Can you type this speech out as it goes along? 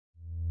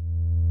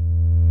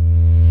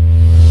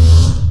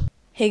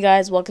Hey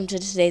guys, welcome to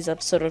today's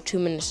episode of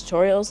 2-Minute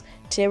Tutorials.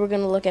 Today we're going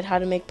to look at how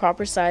to make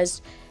proper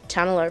sized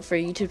channel art for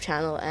a YouTube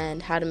channel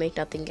and how to make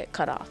nothing get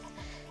cut off.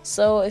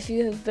 So if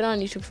you have been on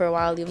YouTube for a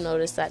while, you'll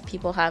notice that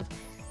people have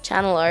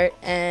channel art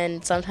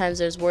and sometimes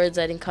there's words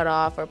getting cut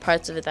off or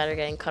parts of it that are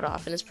getting cut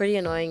off, and it's pretty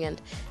annoying,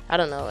 and I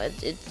don't know,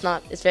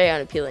 it's very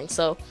unappealing.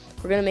 So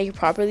we're going to make it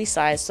properly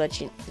sized so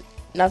that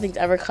nothing's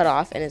ever cut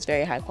off and it's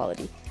very high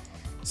quality.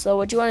 So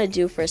what you want to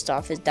do first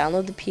off is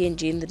download the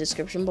PNG in the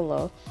description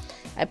below.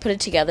 I put it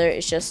together.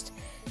 It's just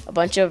a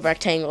bunch of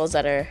rectangles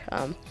that are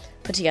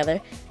put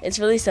together. It's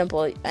really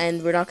simple,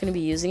 and we're not going to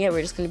be using it.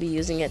 We're just going to be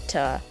using it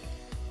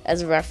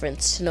as a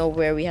reference to know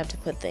where we have to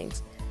put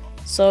things.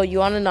 So you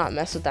want to not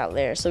mess with that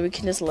layer. So we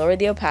can just lower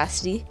the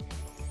opacity,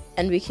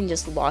 and we can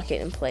just lock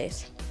it in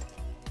place.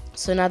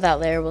 So now that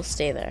layer will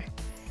stay there.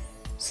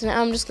 So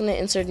now I'm just going to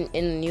insert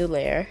in a new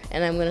layer,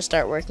 and I'm going to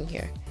start working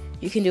here.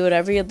 You can do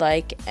whatever you'd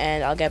like,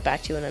 and I'll get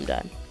back to you when I'm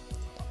done.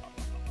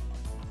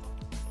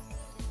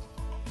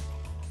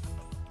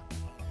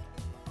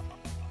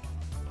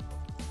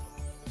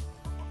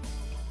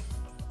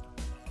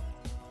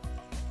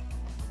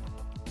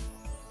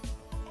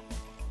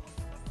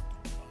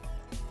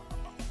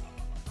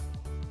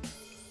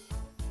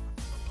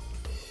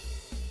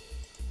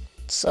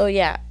 So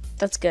yeah,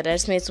 that's good. I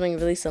just made something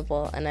really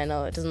simple, and I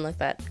know it doesn't look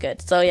that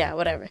good. So yeah,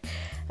 whatever.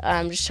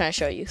 I'm just trying to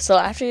show you. So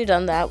after you've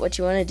done that, what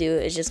you want to do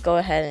is just go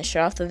ahead and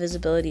shut off the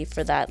visibility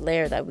for that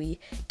layer that we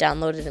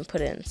downloaded and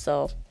put in.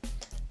 So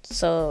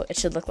it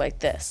should look like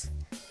this.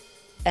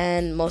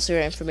 And most of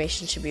your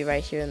information should be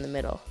right here in the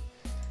middle.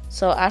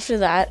 So after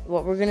that,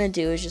 what we're going to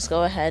do is just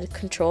go ahead,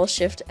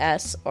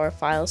 Control-Shift-S or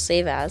File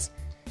Save As,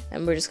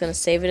 and we're just going to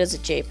save it as a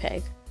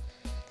JPEG.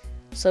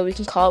 So we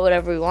can call it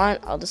whatever we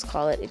want. I'll just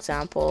call it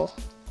example,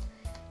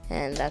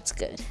 and that's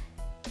good.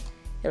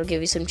 It'll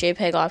give you some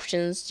JPEG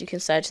options. You can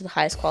set it to the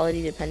highest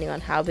quality depending on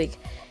how big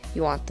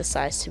you want the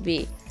size to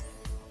be.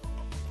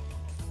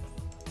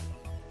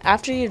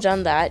 After you've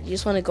done that, you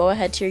just want to go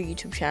ahead to your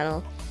YouTube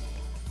channel,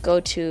 go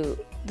to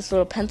this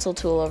little pencil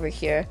tool over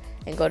here,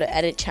 and go to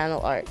Edit Channel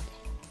Art.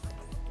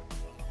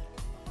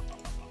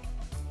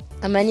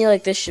 A menu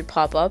like this should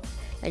pop up,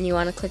 and you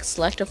want to click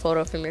Select a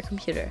Photo from your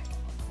computer.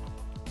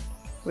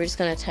 We're just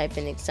going to type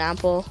in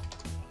example,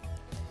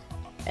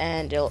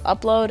 and it'll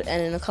upload,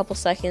 and in a couple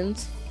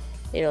seconds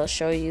it'll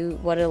show you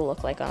what it'll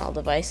look like on all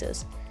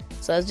devices.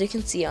 So as you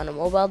can see, on a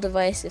mobile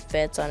device it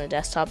fits, on a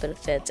desktop it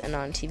fits, and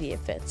on TV it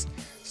fits.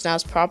 So now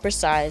it's proper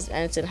size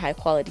and it's in high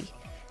quality.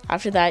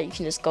 After that, you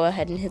can just go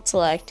ahead and hit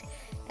select,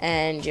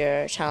 and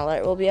your channel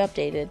art will be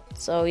updated.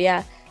 So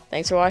yeah,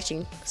 thanks for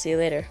watching. See you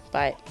later.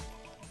 Bye.